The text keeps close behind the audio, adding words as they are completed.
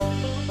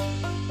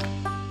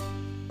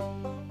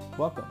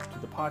Welcome to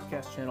the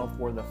podcast channel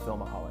for the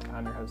Filmoholic.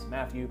 I'm your host,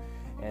 Matthew,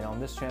 and on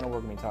this channel, we're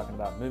going to be talking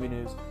about movie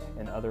news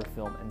and other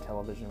film and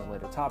television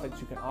related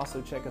topics. You can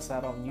also check us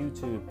out on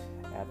YouTube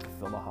at the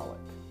Filmoholic.